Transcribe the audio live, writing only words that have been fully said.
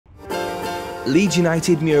Leeds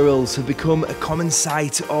United murals have become a common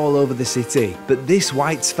sight all over the city, but this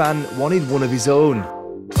Whites fan wanted one of his own.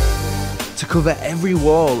 To cover every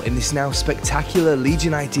wall in this now spectacular Leeds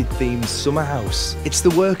United themed summer house, it's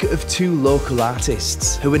the work of two local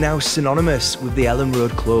artists who are now synonymous with the Elland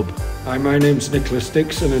Road club. Hi, my name's Nicolas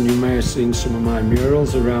Dixon, and you may have seen some of my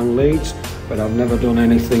murals around Leeds, but I've never done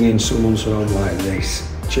anything in someone's home like this.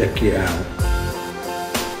 Check it out.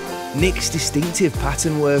 Nick's distinctive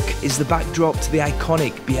pattern work is the backdrop to the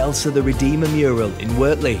iconic Bielsa the Redeemer mural in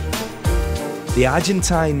Wortley. The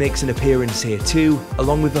Argentine makes an appearance here too,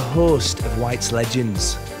 along with a host of White's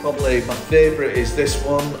legends. Probably my favourite is this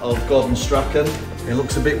one of Gordon Strachan. He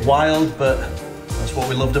looks a bit wild, but that's what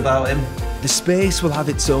we loved about him. The space will have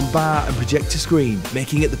its own bar and projector screen,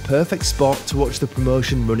 making it the perfect spot to watch the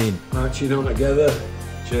promotion run in. Marching on together.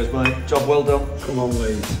 Cheers, mate. Job well done. Come on,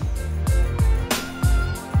 Leeds.